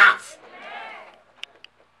is enough.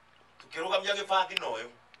 Tukirugamia gĩbathi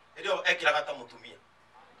noyo ndio ekiraga ta mutumia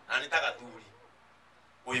na nitaga thuri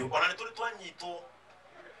uyu ona nĩ tũrĩ twanyitwo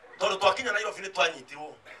tondũ twakinya Nairobi nĩ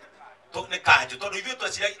twanyitirwo nĩ kanjũ tondũ ithuĩ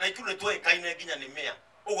twacira na ikuru nĩ tuoĩkaine nginya nĩ mĩa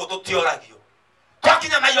ũguo tũtioragio.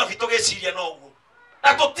 Twakinya Nairobi tũgĩciria noguo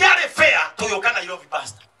na tũtiarĩ fair tũgĩũka Nairobi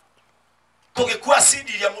pastor tũgĩkua CD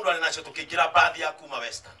iria mũndũ arĩ nacio tũkĩingĩra bathi ya kuma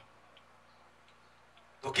Western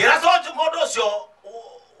tũkĩra mũndũ ũcio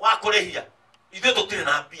wa kũrĩhia ithuĩ tũtirĩ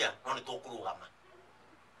na mbia no nĩ tũkũrũgama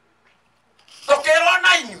tũkĩrwo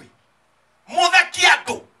na inyuĩ mũtheki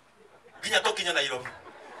andũ nginya tũkinya Nairobi.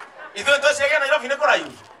 Ithuĩ twacĩagia Nairobi nĩ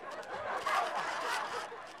kũraihu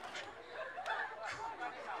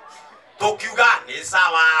tukiuga nĩ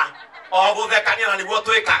sawa o gũthekania na nĩguo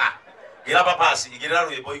twĩkaga. Gira babasi igĩrĩra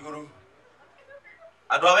rwĩmbo igũrũ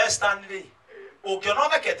andũ a Western rĩ ũngĩona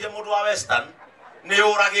ũtheketie mũndũ wa Western nĩ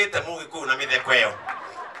ũragĩte mũgĩkũyũ na mĩtheko ĩyo.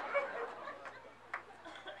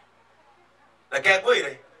 Reke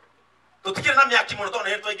ngwĩre tũtikĩrĩ na mĩaki mũno tondũ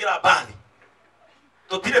nĩ twaingĩra mbathi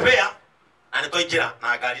tũtirĩ bĩa na nĩ twaingĩra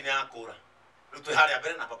na ngari nĩ ya kũra rĩu twĩ harĩa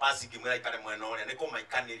mbere na babasi ngĩmwĩra ikare mwena ũrĩa nĩ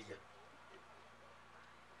kũmaikanĩria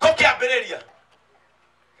tũkĩambĩrĩria.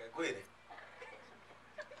 Reke ngwĩre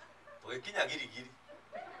tũgĩkinya girigiri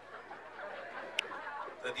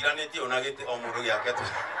twetiranĩtie ona gĩtĩ o mũndũ gĩake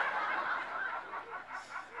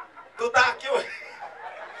tũtakĩũĩ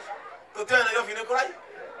tũtioĩ Nairobi nĩ kũraihu.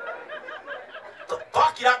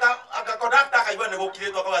 Twakira anga kondakta akaigua nĩ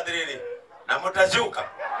gũkirĩtwo akauga atĩrĩrĩ na mũtacuka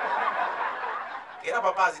kĩra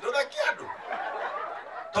babasi ndũthekie andũ.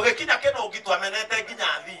 Tũgĩkinya Kĩnũngi twamenete nginya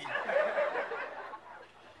thii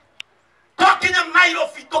twakinya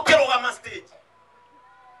Nairobi tũkĩrũgama stage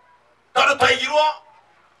tondũ twaigirwo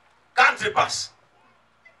country bus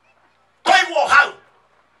twaigwo hau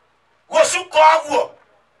gũcuka ũguo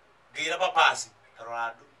ngĩra babasi tarora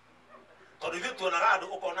andũ tondũ ithuĩ tuonaga andũ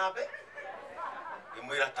ũkona mbe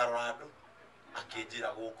ngĩmwĩra tarora andũ akĩnjĩra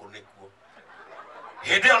gũkũ nĩkuo.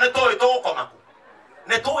 Hĩndĩ ĩyo nĩ tũĩ tũgũkoma kũ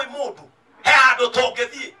nĩ tũĩ mũndũ he handũ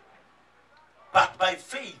tũngĩthiĩ but by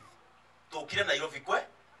faith tũkire Nairobi kwe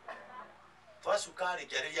twacuka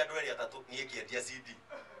rĩkĩarĩria andũ erĩ atatũ niĩ ngĩendia CD.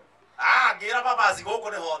 Ngĩra babasi gũkũ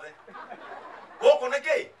nĩ hothe gũkũ nĩ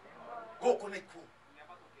kĩ gũkũ nĩkuo.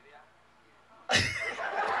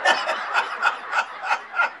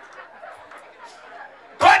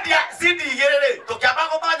 Twendia CD igĩrĩ tũkĩamba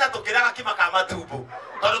gũtonya tũkĩrĩa gakima ka matumbo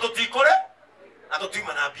tondũ tũtikũrĩ na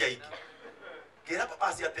tũtiuma na mbia ingĩ. Ngĩra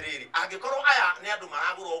babasi atĩrĩrĩ angĩkorwo aya nĩ andũ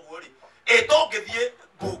maragũra ũguo rĩ tũngĩthiĩ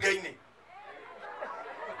mbunge-inĩ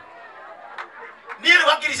niĩ rĩu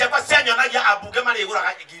hakiri ciakwa cianyonagia ambunge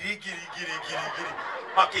marĩgũraga ngiri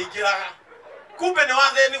makĩingĩraga kumbe nĩ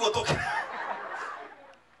wathĩni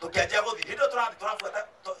tũkĩanjia gũthiĩ. Hĩndĩ ĩyo tũrabuata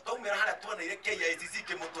twaumĩra harĩa tuoneire KICC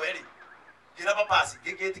kĩmũtwe rĩ ngĩra babasi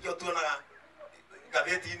gĩkĩ tikĩo tuonaga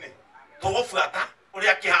ngathĩti-inĩ tũgũbuata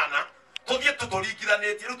ũrĩa kĩhana tũthiĩ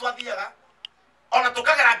tũtũringithanĩtie. Rĩu twathiaga ona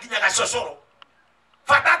tũkagera nginya Gacocoro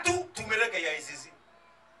bata tu tumĩre KICC.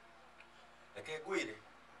 Reke ngwĩre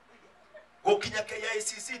gũkinya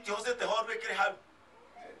KICC tihũthĩte hondu ĩkĩrĩ hau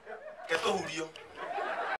ke tũhurio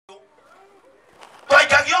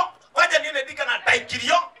twaikagio kwanja niĩ nĩ ndikana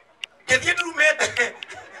ndaikirio ngĩthiĩ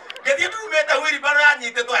ndurumĩte wheelbarrow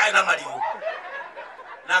yanyitĩtwo yarĩ na marigũ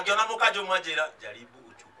na ngĩona mũkanjũ mwanjĩra jaribu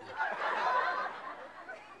uchukue.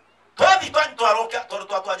 Twathi twanyitwarwo tondũ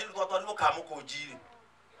twatwarirwo kamũkũnji-rĩ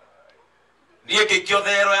niĩ ngĩikio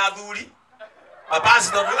thero ya thuri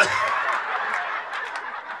babasi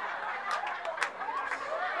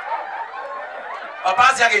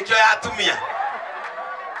babasi agĩikio ya atumia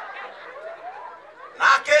na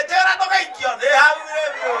akĩnjĩra ndũgaikio nĩ hau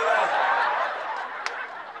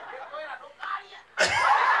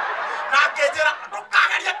na akĩnjĩra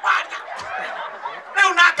ndũkagerie kwaria.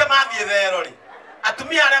 Rĩu nake mathiĩ thero rĩ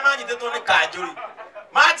atumia arĩa manyitĩtwo nĩ kanjũ rĩ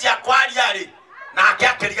manjia kwaria rĩ nake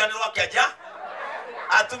akĩriganĩrwo akĩanjia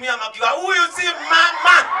atumia makiwa huyu si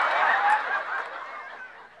mama.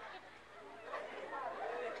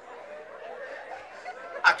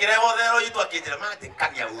 Akireho thero yitu akijira mate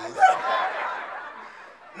kania huyu.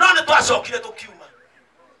 None twacokire tukiuma.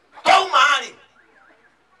 Twauma ari.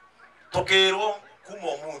 Tukirwo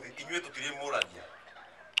kuma umuthi inywe tutiri muragia.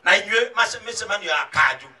 Na inywe mĩcemanio ya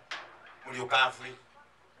kanju muri ukafuri.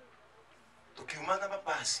 Tukiuma na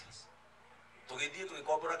mabasi. Tugithie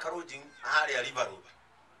tugikombora Karojing hari ya River Road.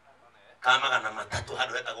 Kama kana matatu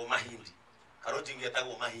handu hetagwo Mahindi. Karojing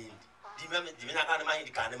hetagwo Mahindi. Ndimenya kana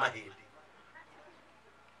Mahindi kana Mahindi.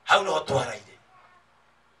 Hau no twaraire.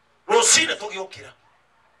 Rosina tugiokira.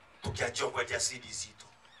 Tukianjia kwetia CDC tu.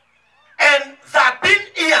 And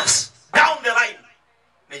 13 years down the line.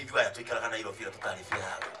 Na ithuaya tuikaraga na iro fira tutarifia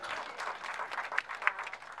hapo.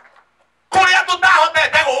 Kuria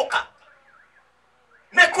tutahotete guka.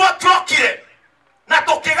 Nikuo tuokire na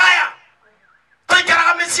tukigaya.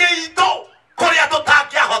 Tuikaraga mĩciĩ itũ kuria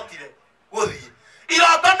tutakiahotire guthii.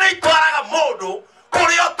 Iroto nĩ itwaraga mũndũ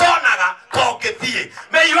kuria ũtonaga tongĩthie.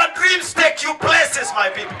 May your dreams take you places, my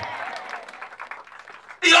people.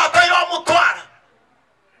 Iroto iromũtwara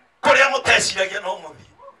kuria mũteciragia no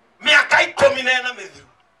mũthii. Miaka 14 mithiru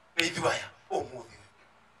nĩ ithuaya ũmũthĩ.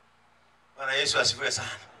 Bwana Yesu asifiwe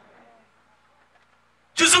sana.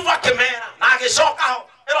 Yusufu akimera na agicoka ho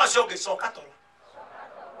ero cio ngicoka toro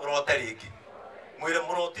urote ringi mwire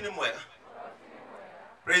muroti ni mwega.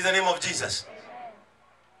 Praise the name of Jesus.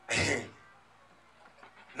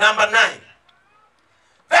 Number 9.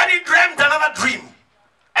 Then he dreamed another dream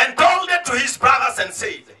and told it to his brothers and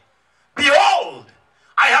said, behold,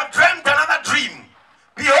 I have dreamt another dream.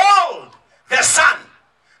 Behold, the sun,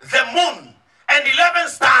 the moon, and 11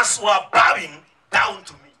 stars were bowing down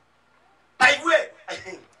to me.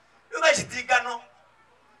 You guys think I know?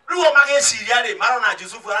 Ruo mageciria marona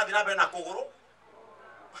Yusufu arathi na mbere na kuguru.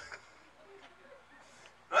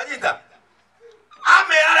 Wajita.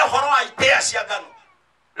 Amera horo wa itea cia ngano.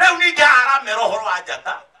 Leo ni ngara mero horo wa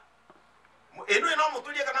njata. Eno ino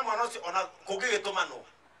mutulie kana mwana ucio ona kugigituma no.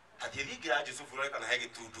 Atithingira Yusufu reka na hege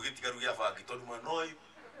tundu gitigaru gia bangi tondu mwana uyu.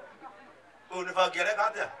 Une bangi areka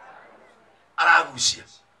atia. Aragucia.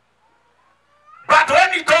 But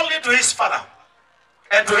when he told it to his father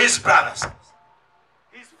and to his brothers,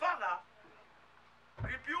 his father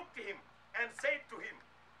rebuked him and said to him,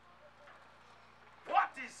 what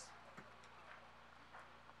is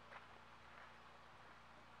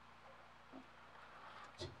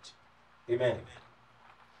Amen.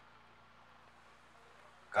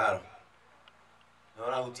 Karo.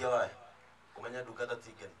 Nora utia wae. Kumenya dukata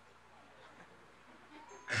tiken.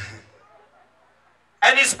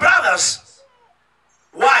 And his brothers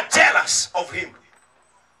were jealous of him.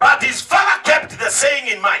 But his father kept the saying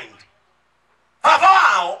in mind.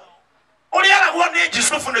 Fafao, uliara guo ni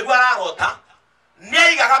Yusufu ni gwara rota, ni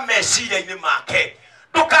igaga meciria ini make.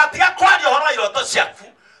 Dukatia kwaria horo iroto ciaku,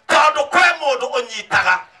 tondu kwe mundu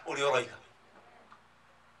unyitaga uri oroiga.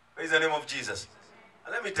 Praise the name of Jesus.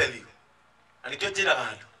 And let me tell you, and it tira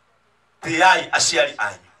gandu. Tiai aciari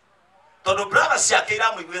anyu. Tondu brother ciake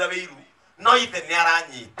iramwiguira wiru, no ithe ni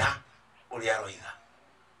aranyita uri aroiga.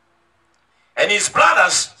 And his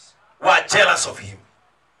brothers were jealous of him.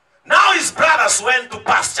 Now his brothers went to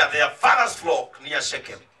pasture their father's flock near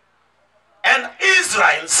Shechem. And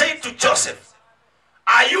Israel said to Joseph,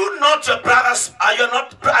 are you not your brothers? Are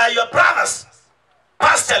your brothers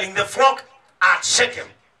pasturing the flock at Shechem?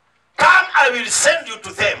 Come, I will send you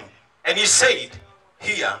to them. And he said,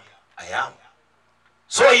 here I am.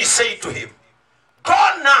 So he said to him,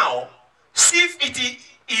 go now, see if it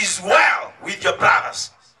is well with your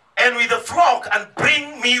brothers and with the flock, and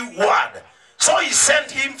bring me word. So he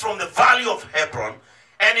sent him from the valley of Hebron,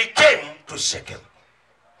 and he came to Shechem.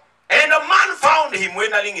 And the man found him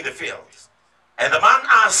wandering in the fields. And the man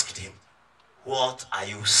asked him, what are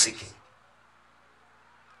you seeking?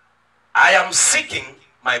 I am seeking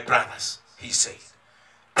my brothers, he said.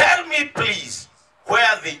 Tell me, please,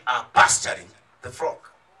 where they are pasturing the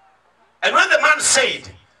flock. And when the man said,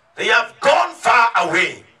 they have gone far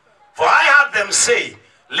away, for I heard them say,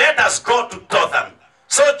 let us go to Dothan.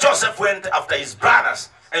 So Joseph went after his brothers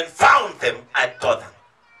and found them at Dothan.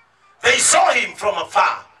 They saw him from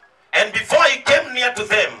afar, and before he came near to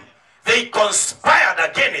them, they conspired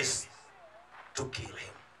against to kill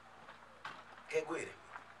him.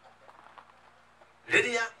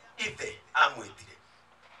 Lidia ithe amwitire.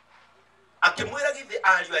 Akimwira githe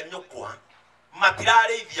ariu anyokwa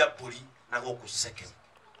matirare ithia mburi na guku Shechem.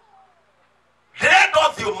 Ndĩrenda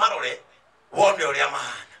ũthiũ marore wone ũrĩa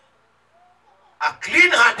mahana. A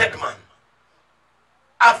clean-hearted man,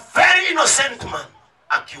 a very innocent man,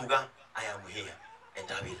 akiuga, I am here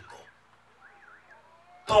and I will go.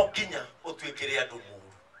 Tokinya otwekere andu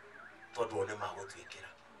muru tondu one magotwekera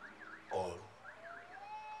oru.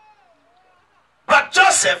 But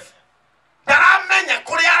Joseph ndaramenya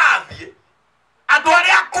kuri arathie andu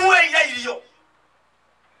aria akueire irio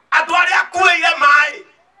andu aria akueire mai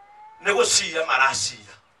ne gucira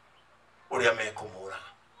maracira uria mekumura.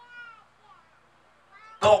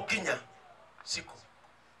 Tokinya siku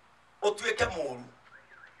otweke muru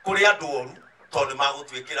kuri andu oru tondu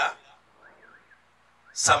magotwekera.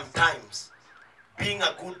 Sometimes being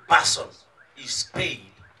a good person is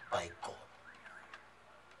paid by God.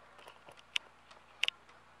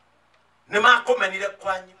 Nemakomenire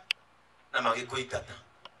kwanyu na magikoitata.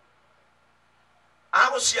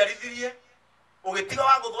 Agociarithirie ugitiga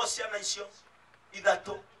wa guthwa ciana icio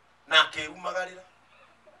ithatu na akirumagarira.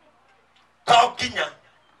 Tokinya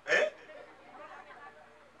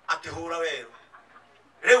akihura weru.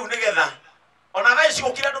 Riu nigetha ona thaici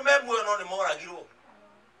gukira andu memuoyo no ni moragirwo.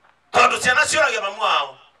 Tondu ciana cioragia mamu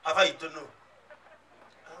wao abaitu no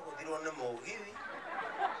aguthirwo ni mugithi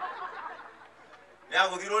ni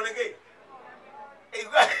aguthirwo ni ki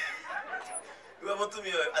igwa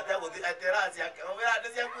mutumia ate aguthi atera ciake obera ndi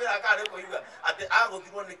ciakwira akari kuigwa ate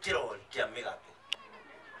aguthirwo ni kirori kia migate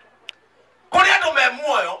kuri andu me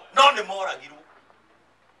muoyo no ni moragirwo.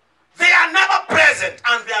 They are never present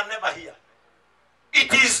and they are never here.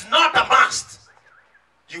 It is not a must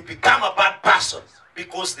you become a bad person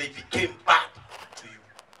because they became bad to you.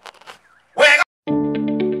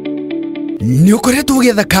 Niukoretwo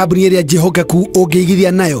ugetha kambuni iria jihokeku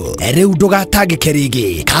ungeigithia nayo riu ndugatangike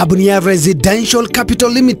ringi. Kambuni ya Residential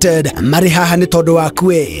Capital Limited mari haha ni tondu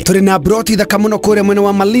wakue. Turi na broti thaka muno kuria mwena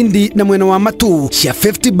wa Malindi na mwena wa Matu cia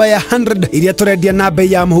 50 by 100 iria turendia na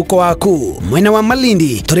bei ya muhuko waku. Mwena wa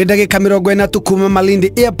Malindi turi ndagika 40 kuma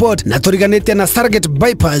Malindi Airport na turiganite na Sargate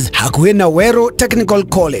Bypass hakuhi na Wero Technical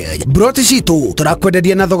College. Broti citu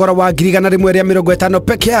turakwenderia na thogora wa 150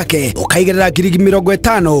 peke yake, ukaigirira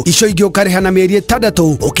 50 icio ingi ukariha na mieri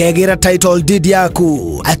 3 ukegira title deed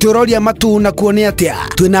yaku. Aturoria Matu na kuone atia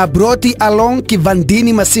twina broti along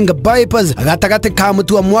Kivandini Masinga Bypass gatagati ka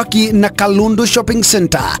Mutua Mwaki na Kalundu Shopping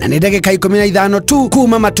Center na ni ndagika 15 tu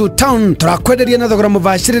kuma Matu Town. Turakwenderia na thogora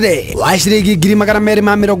mubashirire wa ciringi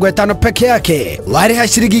 250 peke yake, wariha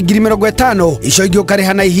ciringi 50 icio ingi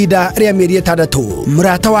ukariha na ihinda ria mieri 3.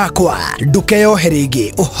 Murata wakwa ndukeyohe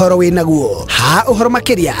ringi uhoro winaguo ha uhoro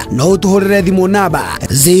makiria no utuhurire thimu namba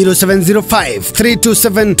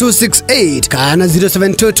 0705327268 kana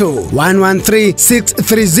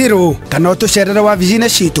 0722113630 kana utusherere wa vijine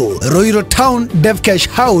shitu Royal Town Dev Cash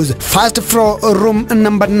House first floor room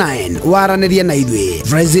number 9 waraniria na idwe.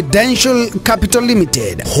 Residential Capital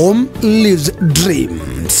Limited, home lives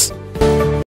dreams.